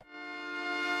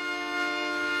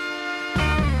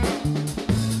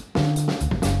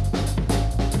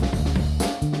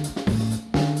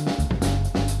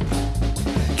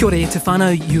Kia ora te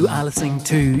whānau, you are listening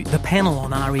to The Panel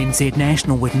on RNZ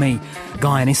National with me,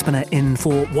 Guyon Espiner, in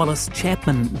for Wallace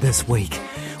Chapman this week.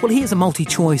 Well, here's a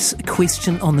multi-choice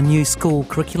question on the new school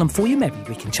curriculum for you. Maybe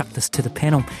we can chuck this to the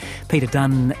panel. Peter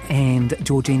Dunne and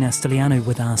Georgie Stylianou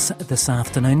with us this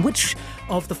afternoon. Which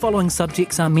of the following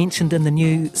subjects are mentioned in the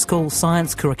new school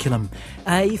science curriculum?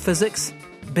 A, physics,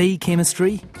 B,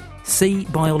 chemistry, C,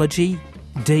 biology,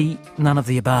 D, none of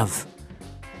the above.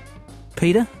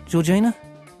 Peter, Georgina?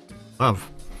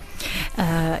 Above.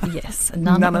 Yes,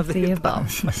 none of the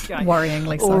above. Okay.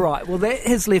 Worryingly so. All right, well, that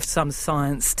has left some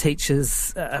science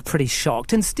teachers pretty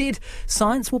shocked. Instead,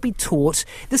 science will be taught.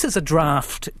 This is a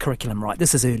draft curriculum, right?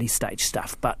 This is early stage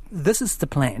stuff, but this is the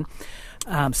plan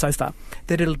so far,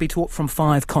 that it'll be taught from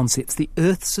 5 concepts: the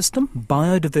Earth system,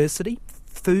 biodiversity,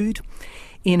 food,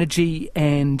 energy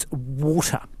and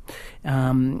water,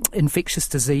 infectious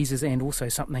diseases, and also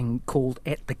something called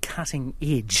At the Cutting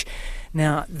Edge.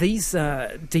 Now, these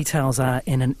details are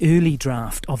in an early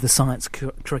draft of the science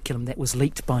curriculum that was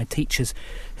leaked by teachers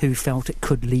who felt it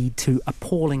could lead to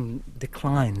appalling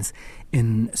declines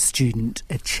in student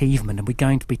achievement. And we're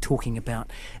going to be talking about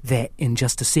that in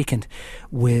just a second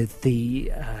with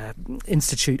the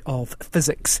Institute of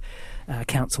Physics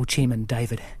Council Chairman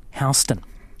David Houston.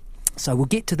 So we'll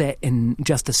get to that in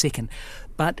just a second.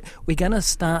 But we're going to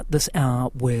start this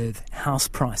hour with house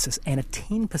prices and a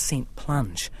 10%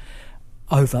 plunge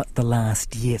over the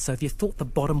last year. So if you thought the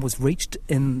bottom was reached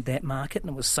in that market and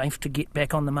it was safe to get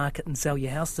back on the market and sell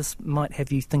your house, this might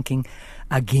have you thinking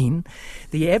again.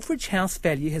 The average house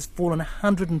value has fallen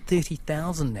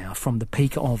 $130,000 now from the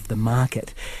peak of the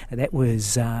market. That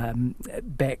was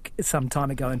back some time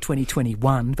ago in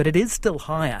 2021, but it is still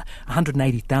higher,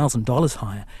 $180,000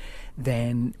 higher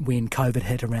than when COVID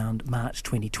hit around March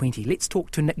 2020. Let's talk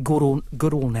to Nick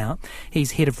Goodall now.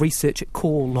 He's Head of Research at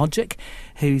Core Logic,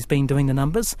 who's been doing the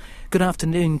numbers. Good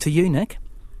afternoon to you, Nick.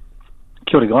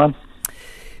 Kia ora, Guyon.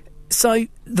 So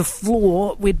the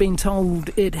floor, we'd been told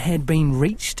it had been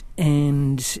reached,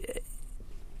 and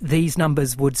these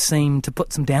numbers would seem to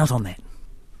put some doubt on that.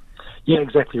 Yeah,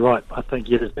 exactly right. I think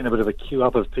there's been a bit of a queue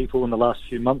up of people in the last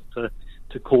few months to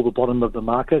call the bottom of the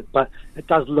market, but it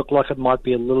does look like it might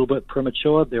be a little bit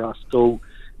premature. There are still,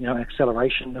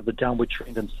 acceleration of the downward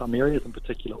trend in some areas, in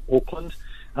particular Auckland,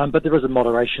 but there is a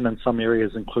moderation in some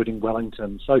areas, including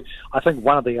Wellington. So I think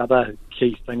one of the other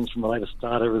key things from the latest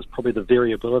data is probably the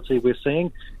variability we're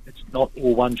seeing. It's not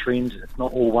all one trend, it's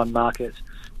not all one market.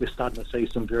 We're starting to see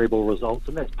some variable results,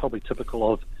 and that's probably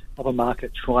typical of a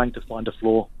market trying to find a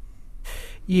floor.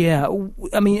 Yeah,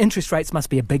 I mean, interest rates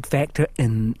must be a big factor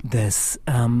in this.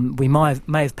 We may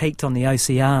have peaked on the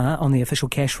OCR, on the official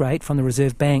cash rate from the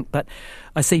Reserve Bank, but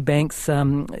I see banks,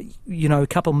 a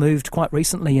couple moved quite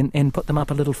recently and put them up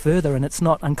a little further, and it's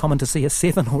not uncommon to see a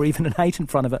 7 or even an 8 in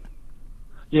front of it.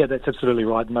 Yeah, that's absolutely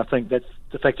right, and I think that's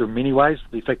the factor in many ways.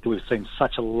 The fact that we've seen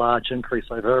such a large increase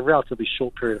over a relatively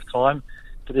short period of time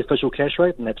for the official cash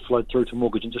rate, and that's flowed through to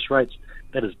mortgage interest rates.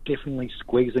 That is definitely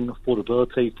squeezing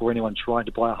affordability for anyone trying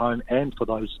to buy a home and for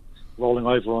those rolling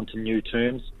over onto new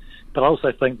terms. But I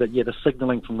also think that, the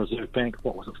signalling from the Reserve Bank,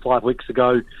 5 weeks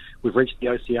ago, we've reached the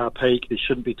OCR peak, there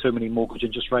shouldn't be too many mortgage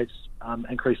interest rates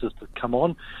increases to come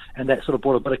on, and that sort of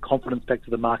brought a bit of confidence back to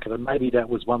the market, and maybe that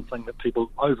was one thing that people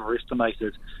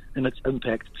overestimated in its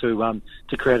impact to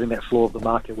creating that floor of the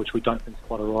market, which we don't think has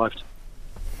quite arrived.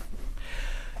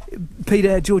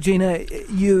 Peter, Georgina,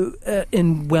 you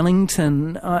in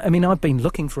Wellington, I've been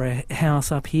looking for a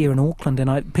house up here in Auckland,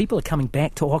 and people are coming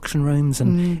back to auction rooms,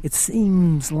 and it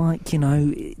seems like,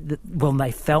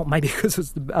 they felt, maybe because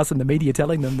it was us in the media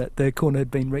telling them that the corner had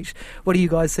been reached. What are you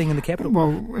guys seeing in the capital?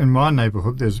 Well, in my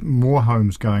neighbourhood, there's more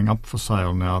homes going up for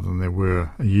sale now than there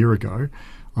were a year ago.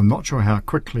 I'm not sure how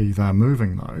quickly they're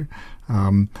moving, though.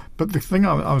 But the thing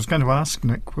I was going to ask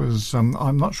Nick was,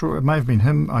 I'm not sure, it may have been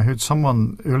him. I heard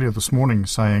someone earlier this morning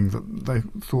saying that they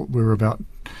thought we were about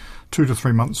 2 to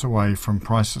 3 months away from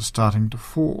prices starting to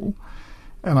fall.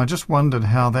 And I just wondered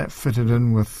how that fitted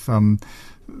in with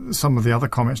some of the other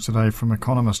comments today from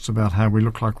economists about how we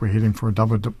look like we're heading for a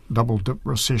double dip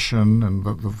recession, and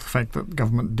the fact that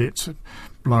government debt's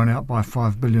blown out by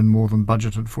 $5 billion more than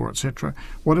budgeted for, etc.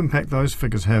 What impact those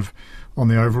figures have on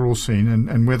the overall scene,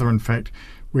 and whether in fact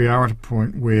we are at a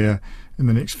point where in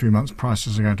the next few months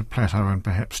prices are going to plateau and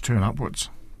perhaps turn upwards?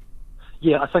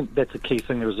 Yeah, I think that's a key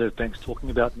thing the Reserve Bank's talking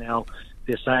about now.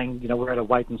 They're saying, we're at a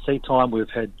wait and see time. We've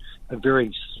had a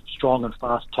very strong and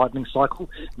fast tightening cycle.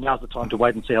 Now's the time to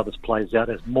wait and see how this plays out.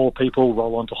 As more people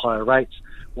roll on to higher rates,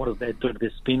 what does that do to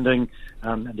their spending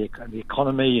and the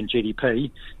economy and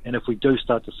GDP. And if we do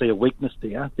start to see a weakness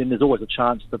there, then there's always a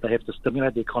chance that they have to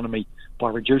stimulate the economy by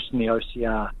reducing the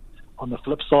OCR. On the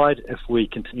flip side, if we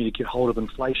continue to get hold of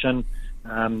inflation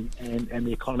and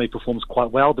the economy performs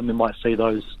quite well, then we might see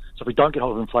those. So if we don't get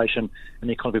hold of inflation and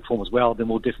the economy performs well, then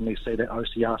we'll definitely see that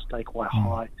OCR stay quite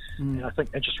high. And I think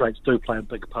interest rates do play a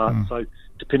big part. So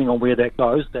depending on where that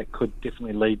goes, that could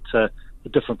definitely lead to the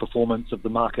different performance of the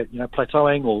market,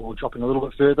 plateauing or dropping a little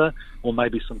bit further, or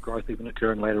maybe some growth even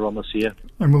occurring later on this year.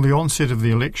 And will the onset of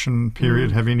the election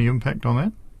period have any impact on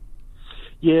that?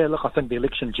 Yeah, look, I think the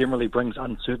election generally brings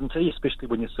uncertainty, especially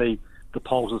when you see the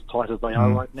polls as tight as they are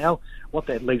right now. What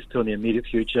that leads to in the immediate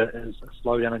future is a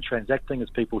slowdown in transacting as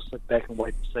people sit back and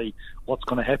wait to see what's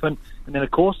going to happen. And then,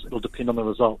 of course, it'll depend on the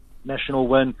result. National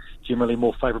win, generally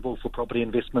more favourable for property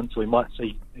investment, so we might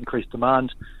see increased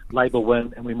demand. Labor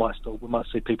win, and we might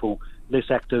see people less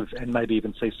active and maybe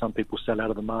even see some people sell out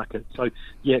of the market. So,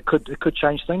 yeah, it could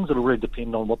change things. It'll really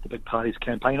depend on what the big parties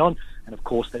campaign on, and of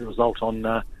course that result on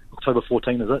October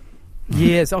 14, is it?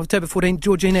 Yes, October 14.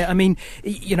 Georgina, I mean,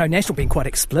 National being quite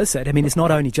explicit. I mean, it's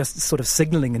not only just sort of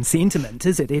signalling and sentiment,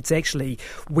 is it? It's actually,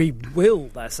 we will,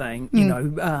 they're saying,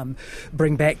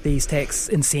 bring back these tax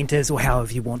incentives, or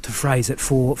however you want to phrase it,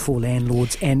 for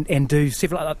landlords, and do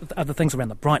several other things around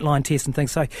the bright line test and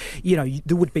things. So,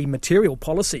 there would be material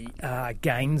policy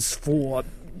gains for,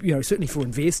 certainly for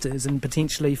investors and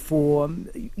potentially for,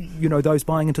 those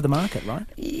buying into the market, right?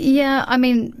 Yeah, I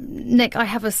mean, Nick, I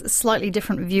have a slightly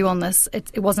different view on this.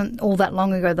 It wasn't all that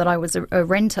long ago that I was a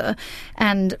renter,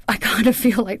 and I kind of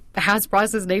feel like house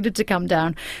prices needed to come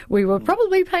down. We were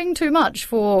probably paying too much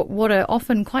for what are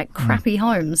often quite crappy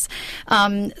homes.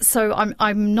 So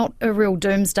I'm not a real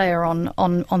doomsdayer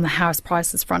on the house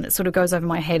prices front. It sort of goes over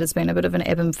my head. It's been a bit of an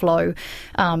ebb and flow.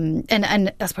 And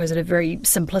I suppose at a very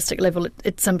simplistic level,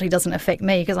 it simply doesn't affect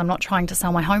me because I'm not trying to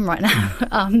sell my home right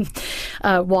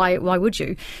now. Why would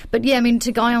you? But yeah, I mean,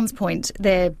 to Guyon's point,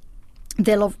 there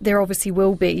obviously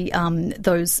will be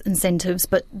those incentives,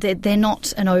 but they're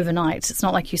not an overnight. It's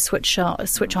not like you switch on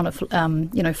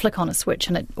flick on a switch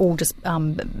and it all just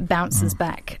bounces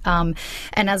back. And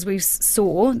as we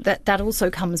saw, that also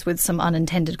comes with some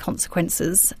unintended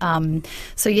consequences.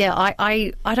 So yeah,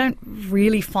 I don't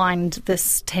really find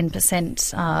this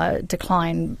 10%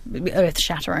 decline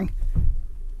earth-shattering.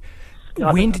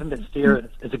 I think that's fair.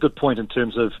 It's a good point in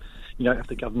terms of, if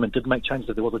the government did make changes,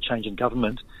 if there was a change in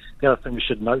government. The other thing we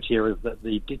should note here is that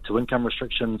the debt-to-income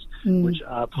restrictions, which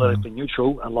are politically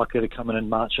neutral, are likely to come in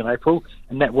March and April,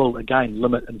 and that will, again,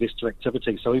 limit investor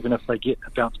activity. So even if they get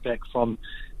a bounce back from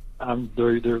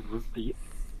the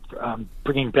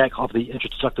bringing back of the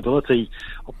interest deductibility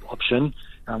option,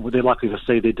 they're likely to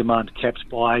see their demand capped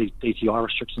by DTI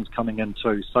restrictions coming in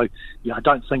too. So, yeah, I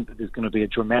don't think that there's going to be a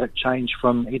dramatic change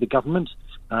from either government,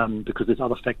 because there's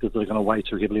other factors that are going to weigh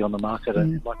too heavily on the market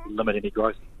and likely limit any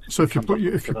growth. So if you put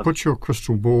your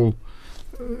crystal ball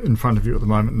in front of you at the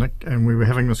moment, Nick, and we were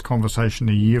having this conversation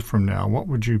a year from now, what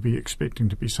would you be expecting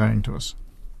to be saying to us?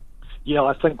 Yeah,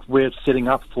 I think we're setting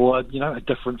up for, a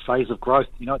different phase of growth.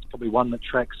 It's probably one that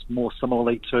tracks more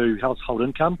similarly to household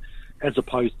income as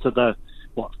opposed to the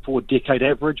 4-decade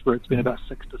average where it's been about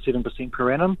 6 to 7%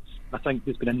 per annum. I think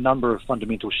there's been a number of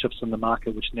fundamental shifts in the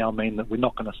market which now mean that we're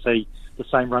not going to see the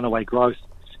same runaway growth.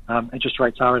 Interest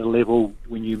rates are at a level,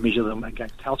 when you measure them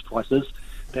against house prices,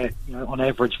 that on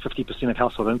average 50% of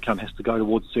household income has to go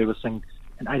towards servicing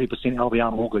an 80%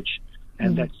 LVR mortgage.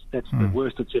 And that's the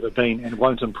worst it's ever been, and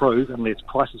won't improve unless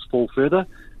prices fall further,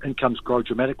 incomes grow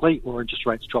dramatically, or interest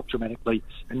rates drop dramatically,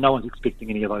 and no one's expecting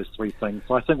any of those three things.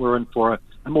 So I think we're in for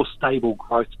a more stable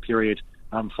growth period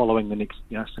following the next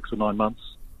 6 or 9 months.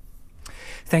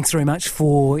 Thanks very much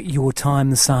for your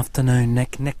time this afternoon,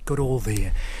 Nick. Nick Goodall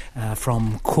there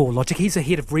from CoreLogic. He's a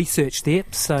head of research there,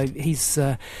 so he's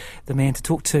the man to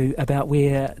talk to about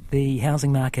where the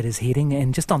housing market is heading.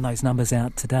 And just on those numbers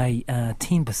out today,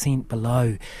 10%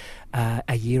 below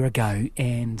a year ago,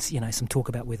 and some talk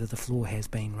about whether the floor has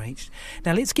been reached.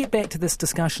 Now let's get back to this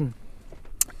discussion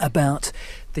about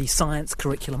the science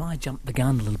curriculum. I jumped the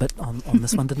gun a little bit on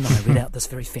this one, didn't I? I read out this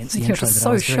very fancy intro that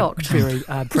I was very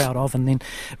proud of, and then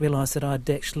realised that I'd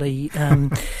actually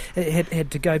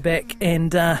had to go back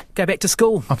and go back to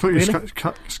school. I thought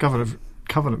you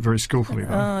covered it very skillfully,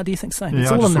 though. Do you think so? Yeah,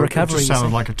 it's all in the recovery. It just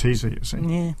sounded like a teaser, you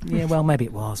see. Yeah, well, maybe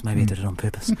it was. Maybe I did it on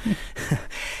purpose.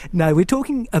 No, we're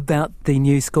talking about the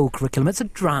new school curriculum. It's a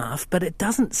draft, but it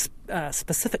doesn't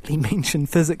specifically mention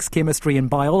physics, chemistry and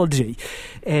biology.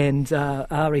 And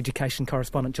our education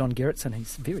correspondent, John Gerritsen,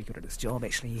 he's very good at his job,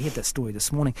 actually. He had this story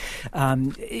this morning.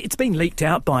 It's been leaked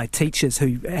out by teachers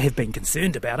who have been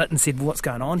concerned about it and said, well, what's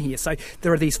going on here? So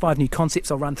there are these 5 new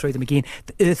concepts. I'll run through them again.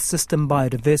 The Earth system,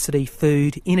 biodiversity,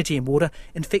 food, energy and water,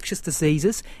 infectious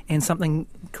diseases, and something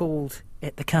called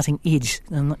at the cutting edge.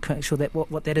 I'm not quite sure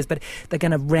what that is, but they're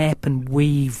going to wrap and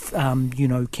weave,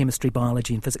 chemistry,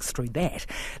 biology and physics through that.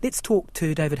 Let's talk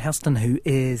to David Houston, who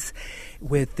is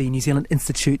with the New Zealand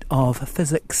Institute of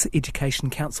Physics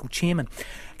Education Council Chairman.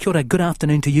 Kia ora, good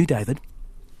afternoon to you, David.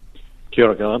 Kia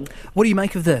ora, Guyon. What do you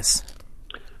make of this?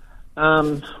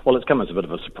 Well, it's come as a bit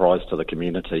of a surprise to the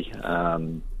community.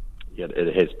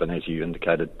 It has been, as you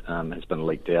indicated, has been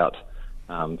leaked out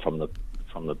from the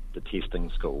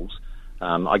testing schools.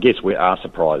 I guess we are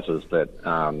surprised is that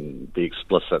the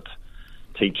explicit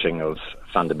teaching of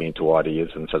fundamental ideas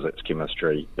in physics,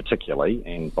 chemistry particularly,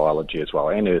 and biology as well,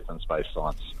 and earth and space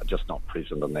science are just not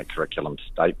present in that curriculum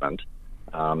statement.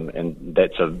 And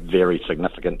that's a very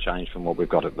significant change from what we've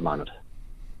got at the moment.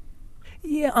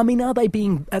 Yeah, I mean, are they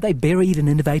buried in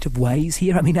innovative ways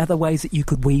here? I mean, are there ways that you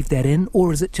could weave that in?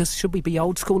 Or is it just, should we be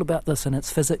old school about this and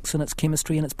it's physics and it's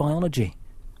chemistry and it's biology?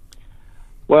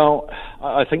 Well,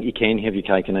 I think you can have your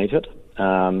cake and eat it.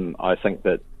 I think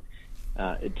that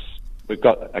we've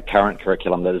got a current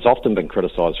curriculum that has often been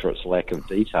criticised for its lack of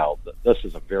detail. But this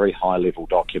is a very high-level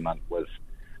document with,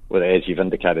 as you've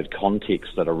indicated,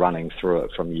 contexts that are running through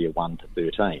it from year 1 to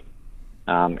 13.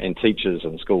 And teachers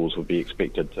and schools would be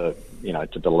expected to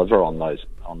deliver on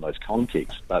those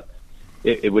contexts. But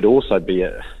it would also be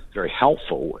very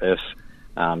helpful if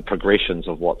progressions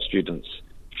of what students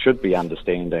should be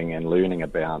understanding and learning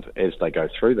about as they go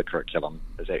through the curriculum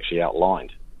is actually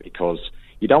outlined, because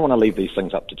you don't want to leave these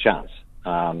things up to chance.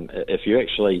 If you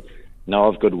actually know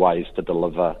of good ways to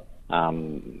deliver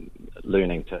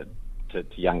learning to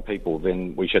young people,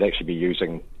 then we should actually be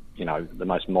using the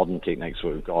most modern techniques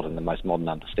we've got and the most modern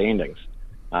understandings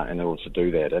in order to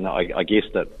do that. And I guess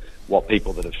that what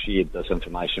people that have shared this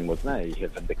information with me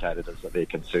have indicated is that they're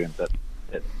concerned that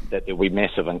there will be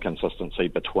massive inconsistency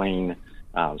between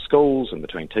schools and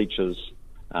between teachers.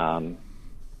 So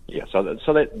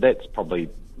that's probably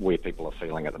where people are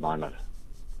feeling at the moment.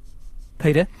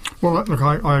 Peter? Well, look,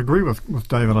 I agree with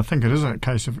David. I think it is a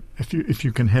case of if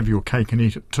you can have your cake and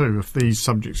eat it too, if these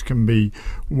subjects can be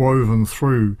woven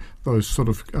through those sort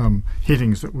of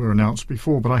headings that were announced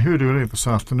before. But I heard earlier this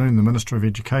afternoon the Minister of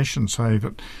Education say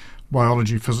that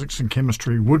biology, physics and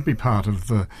chemistry would be part of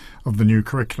the new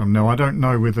curriculum. Now, I don't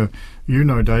know whether you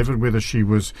know, David, whether she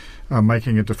was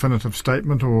making a definitive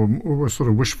statement or was sort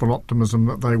of wishful optimism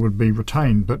that they would be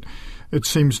retained. But it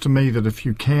seems to me that if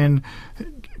you can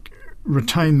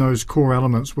retain those core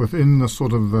elements within the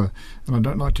sort of and I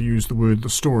don't like to use the word the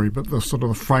story, but the sort of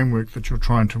the framework that you're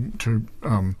trying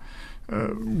to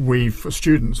weave for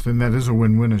students, then that is a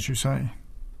win-win, as you say.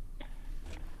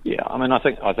 Yeah, I mean, I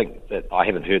think that I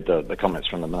haven't heard the comments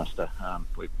from the Minister.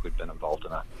 We've been involved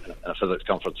in a physics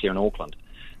conference here in Auckland,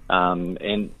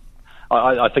 and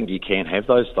I think you can have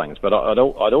those things. But I'd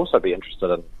also be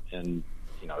interested in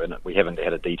we haven't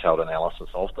had a detailed analysis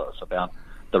of this about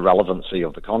the relevancy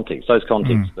of the context. Those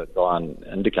contexts that Guyon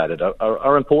indicated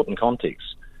are important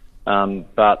contexts,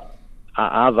 but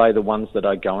are they the ones that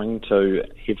are going to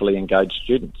heavily engage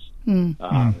students?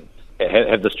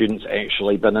 Have the students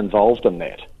actually been involved in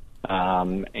that?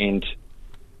 And,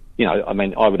 I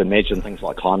mean, I would imagine things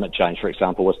like climate change, for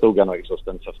example, are still going to exist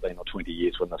in 15 or 20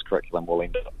 years when this curriculum will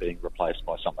end up being replaced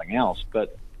by something else.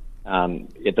 But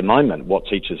at the moment, what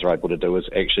teachers are able to do is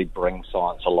actually bring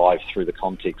science alive through the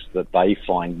context that they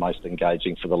find most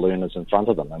engaging for the learners in front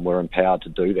of them, and we're empowered to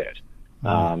do that.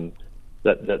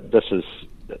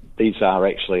 These are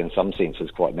actually, in some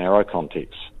senses, quite narrow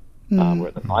contexts. Where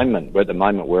at the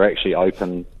moment we're actually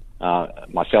open.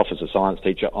 Myself as a science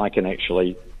teacher, I can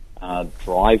actually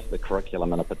drive the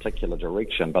curriculum in a particular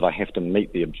direction, but I have to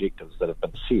meet the objectives that have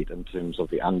been set in terms of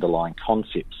the underlying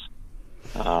concepts.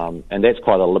 And that's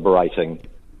quite a liberating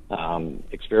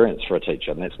experience for a teacher,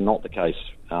 and that's not the case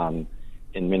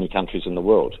in many countries in the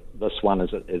world. This one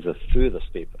is a further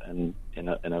step in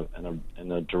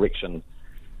a direction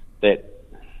that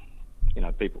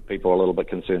people are a little bit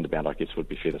concerned about, I guess would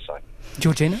be fair to say.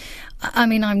 Georgina? I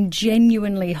mean, I'm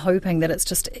genuinely hoping that it's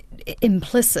just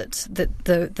implicit that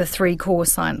the 3 core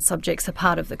science subjects are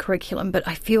part of the curriculum, but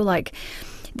I feel like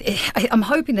I'm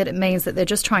hoping that it means that they're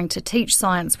just trying to teach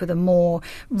science with a more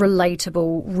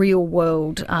relatable,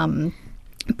 real-world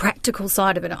practical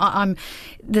side of it.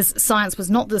 This science was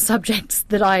not the subject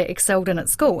that I excelled in at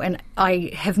school, and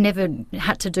I have never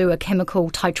had to do a chemical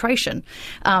titration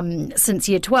since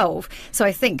year 12. So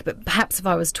I think that perhaps if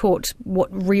I was taught what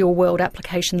real world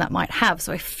application that might have,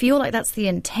 so I feel like that's the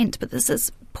intent, but this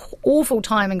is awful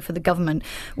timing for the government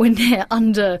when they're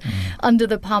under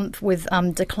the pump with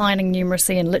declining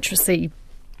numeracy and literacy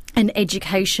and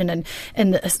education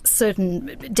and a certain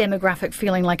demographic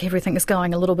feeling like everything is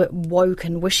going a little bit woke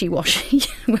and wishy-washy.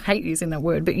 I hate using that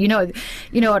word, but you know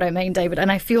what I mean, David.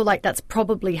 And I feel like that's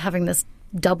probably having this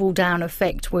double down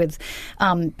effect with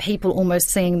people almost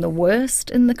seeing the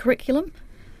worst in the curriculum.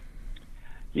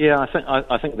 Yeah,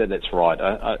 I think that's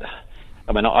right.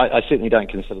 I mean, I certainly don't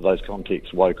consider those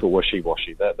contexts woke or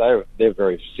wishy-washy. They're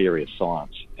very serious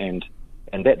science, and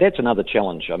that's another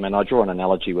challenge. I mean, I draw an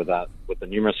analogy with the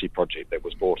numeracy project that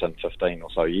was brought in 15 or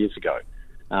so years ago.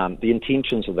 The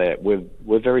intentions of that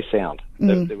were very sound.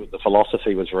 The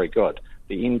philosophy was very good.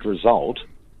 The end result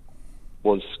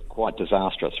was quite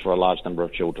disastrous for a large number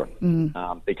of children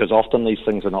because often these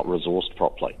things are not resourced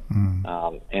properly.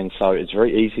 And so it's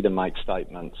very easy to make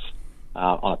statements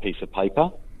on a piece of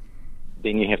paper.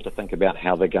 Then you have to think about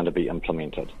how they're going to be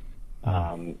implemented.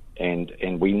 And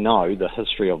we know the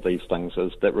history of these things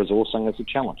is that resourcing is a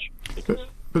challenge.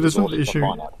 But isn't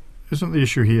the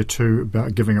issue here too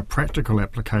about giving a practical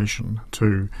application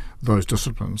to those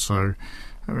disciplines? So,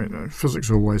 I mean, physics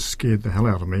always scared the hell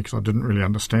out of me because I didn't really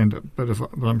understand it. But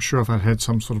I'm sure if I'd had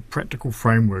some sort of practical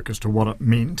framework as to what it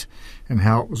meant and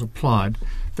how it was applied,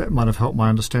 that might have helped my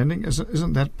understanding.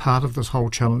 Isn't that part of this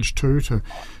whole challenge too? To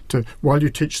while you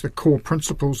teach the core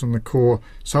principles and the core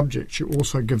subjects, you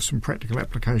also give some practical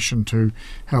application to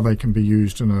how they can be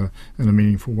used in a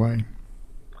meaningful way.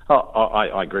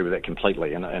 I agree with that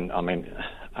completely, and I mean,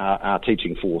 our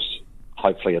teaching force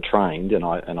hopefully are trained, and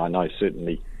I know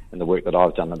certainly in the work that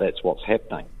I've done that that's what's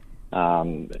happening.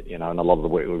 And a lot of the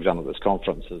work we've done at this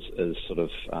conference is sort of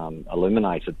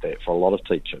illuminated that for a lot of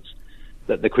teachers.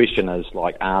 That the question is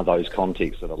like, are those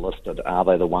contexts that are listed, are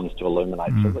they the ones to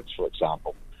illuminate physics, for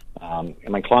example? I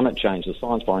mean, climate change, the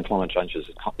science behind climate change is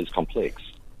complex.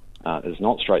 It's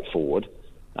not straightforward,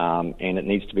 and it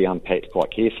needs to be unpacked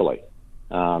quite carefully.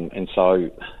 And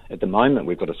so at the moment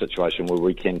we've got a situation where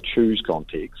we can choose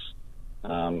contexts.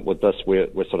 With this, we're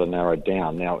sort of narrowed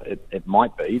down. Now, it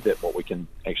might be that what we can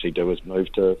actually do is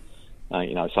move to,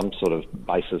 some sort of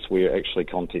basis where actually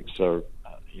contexts are,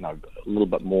 a little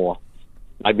bit more.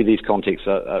 Maybe these contexts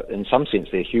are, in some sense,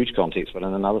 they're huge contexts, but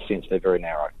in another sense, they're very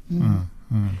narrow.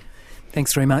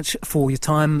 Thanks very much for your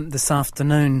time this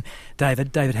afternoon,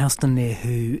 David. David Houston there,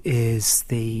 who is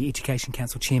the Education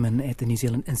Council Chairman at the New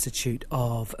Zealand Institute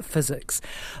of Physics.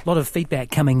 A lot of feedback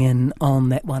coming in on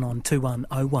that one on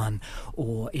 2101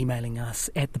 or emailing us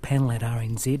at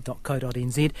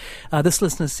thepanel@rnz.co.nz. This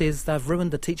listener says they've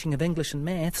ruined the teaching of English and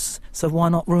maths, so why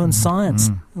not ruin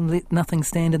science and let nothing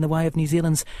stand in the way of New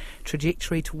Zealand's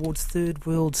trajectory towards third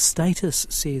world status,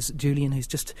 says Julian, who's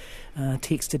just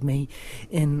texted me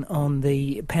in on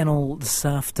the panel this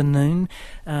afternoon.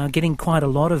 Getting quite a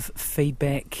lot of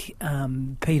feedback,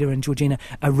 Peter and Georgina,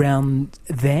 around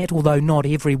that, although not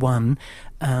everyone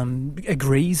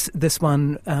agrees. This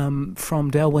one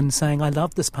from Delwyn saying, I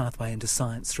love this pathway into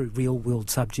science through real-world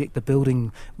subjects. The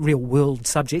building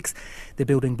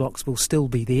blocks will still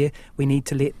be there. We need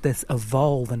to let this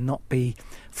evolve and not be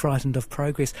frightened of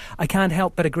progress. I can't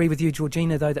help but agree with you,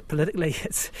 Georgina, though, that politically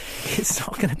it's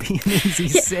not going to be an easy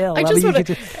sell. I just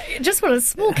want a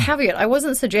small caveat. I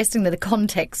wasn't suggesting that the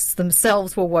contexts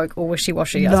themselves were woke or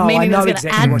wishy-washy. I was meaning I know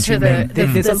exactly what you mean.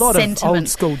 There's a lot sentiment. of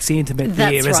old-school sentiment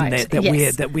there, isn't right.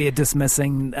 there, Yes. that we're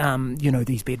dismissing,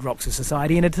 these bedrocks of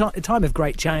society. And at a time of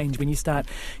great change, when you start,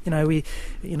 we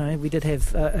did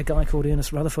have a guy called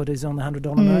Ernest Rutherford who's on the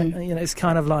 $100 note. It's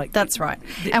kind of like... That's right.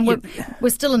 And we're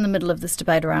still in the middle of this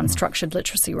debate around structured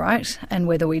literacy, right? And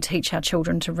whether we teach our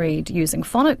children to read using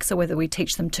phonics or whether we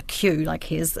teach them to cue, like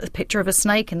here's a picture of a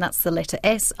snake and that's the letter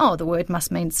S. Oh, the word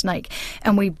must mean snake.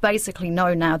 And we basically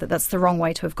know now that that's the wrong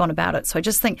way to have gone about it. So I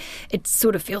just think it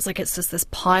sort of feels like it's just this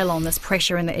pile on, this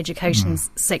pressure in the education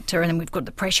sector, and then we've got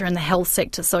the pressure in the health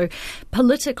sector. So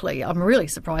politically, I'm really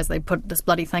surprised they put this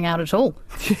bloody thing out at all.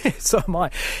 Yeah, so am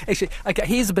I. Actually, okay,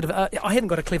 here's a bit of... I hadn't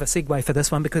got a clever segue for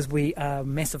this one because we are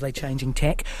massively changing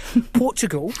tack.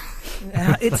 Portugal...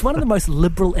 it's one of the most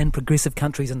liberal and progressive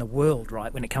countries in the world,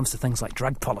 right, when it comes to things like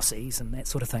drug policies and that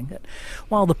sort of thing.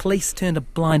 While the police turned a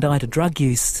blind eye to drug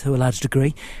use to a large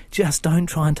degree, just don't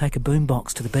try and take a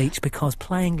boombox to the beach, because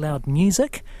playing loud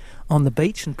music on the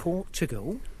beach in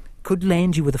Portugal could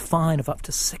land you with a fine of up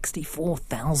to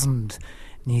 64,000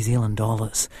 New Zealand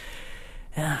dollars.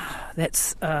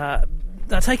 They're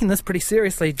taking this pretty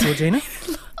seriously, Georgina.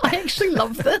 I actually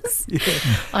love this.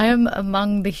 I am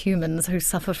among the humans who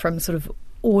suffer from sort of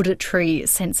auditory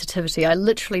sensitivity. I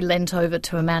literally leant over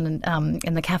to a man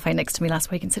in the cafe next to me last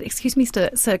week and said, "Excuse me,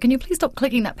 sir, can you please stop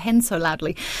clicking that pen so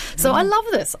loudly?" So I love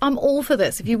this. I'm all for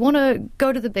this. If you want to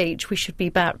go to the beach, we should be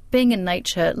about being in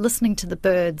nature, listening to the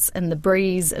birds and the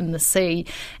breeze and the sea,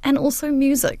 and also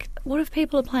music. What if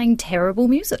people are playing terrible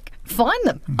music? Find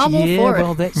them. I'm all for it.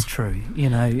 Well, that's true.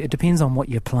 It depends on what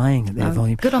you're playing at that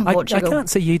volume. Good on Portugal. I can't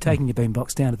see you taking your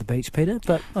boombox down to the beach, Peter,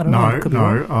 but I don't know.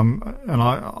 No. And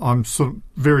I'm sort of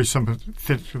very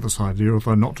sympathetic to this idea,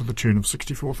 although not to the tune of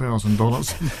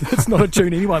 $64,000. It's not a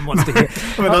tune anyone wants to hear.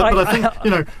 But I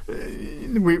think,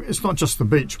 it's not just the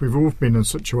beach. We've all been in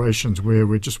situations where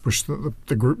we just wish that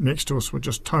the group next to us would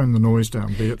just tone the noise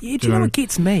down. Be it, do you know what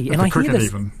gets me? And I hear this.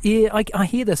 Even. Yeah, I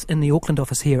hear this in the Auckland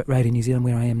office here at Radio New Zealand,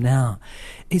 where I am now.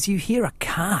 Is you hear a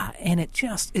car and it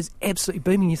just is absolutely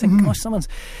booming. You think, gosh, someone's,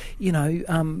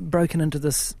 broken into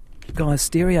this guy's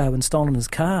stereo and stolen his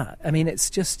car. I mean, it's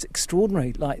just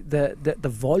extraordinary, like the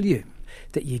volume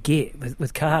that you get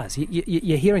with cars.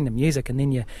 You're hearing the music, and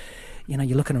then you're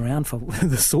looking around for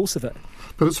the source of it.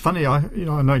 But it's funny, I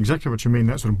know exactly what you mean,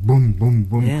 that sort of boom, boom,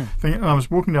 boom thing. And I was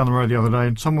walking down the road the other day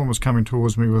and someone was coming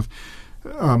towards me with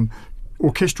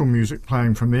orchestral music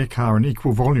playing from their car in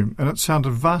equal volume, and it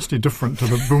sounded vastly different to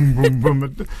the boom, boom, boom.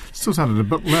 It still sounded a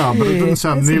bit loud, but it didn't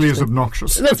sound nearly as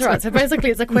obnoxious. That's right. So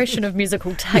basically it's a question of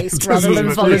musical taste rather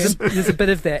than volume. There's a bit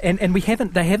of that. And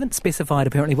they haven't specified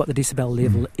apparently what the decibel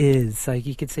level is, so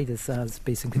you could see there's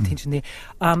be some contention there.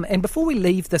 And before we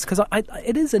leave this, because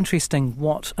it is interesting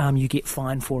what you get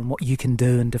fined for and what you can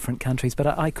do in different countries, but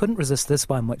I couldn't resist this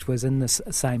one, which was in this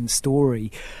same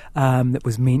story that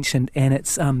was mentioned, and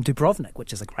it's Dubrovnik,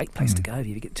 which is a great place to go if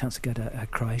you get a chance to go to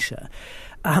Croatia.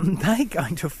 They're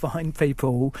going to fine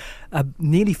people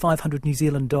nearly 500 New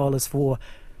Zealand dollars for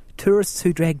tourists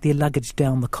who drag their luggage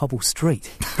down the cobble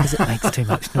street because it makes too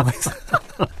much noise.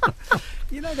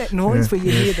 You know that noise where you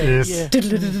hear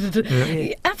that?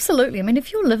 Yeah. Absolutely. I mean,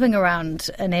 if you're living around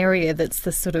an area that's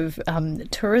this sort of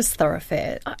tourist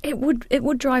thoroughfare, it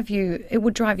would drive you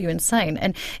insane.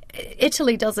 And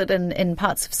Italy does it in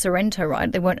parts of Sorrento,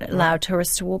 right? They won't allow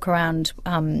tourists to walk around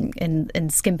in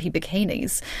skimpy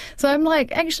bikinis. So I'm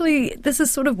like, actually, this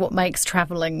is sort of what makes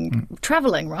travelling,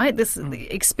 right? This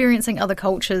experiencing other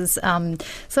cultures.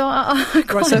 So I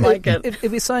quite like it.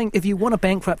 If you're saying if you want to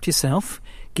bankrupt yourself,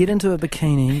 get into a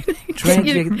bikini,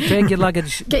 drag your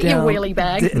luggage get down, your wheelie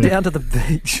bag down to the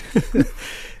beach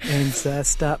and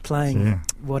start playing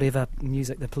whatever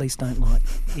music the police don't like.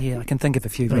 Yeah, I can think of a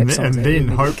few rap songs. And then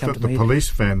hope that the police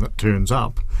van that turns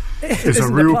up is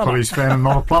a real police van and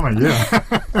not a plumber,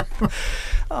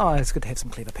 Oh, it's good to have some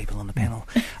clever people on the panel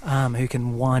who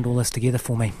can wind all this together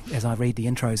for me as I read the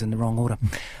intros in the wrong order.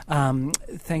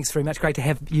 Thanks very much. Great to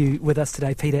have you with us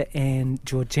today, Peter and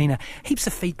Georgina. Heaps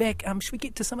of feedback. Should we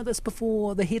get to some of this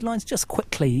before the headlines? Just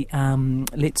quickly,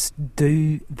 let's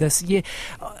do this.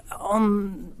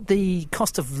 On the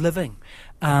cost of living,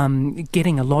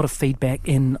 getting a lot of feedback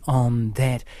in on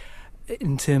that,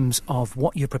 in terms of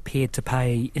what you're prepared to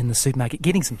pay in the supermarket.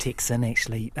 Getting some texts in,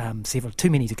 actually, several, too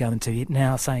many to go into it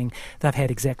now, saying they've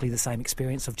had exactly the same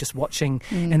experience of just watching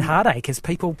in heartache as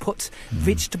people put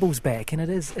vegetables back, and it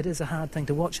is a hard thing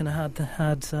to watch and a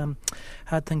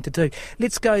hard thing to do.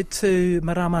 Let's go to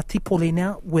Marama Tipole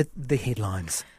now with the headlines.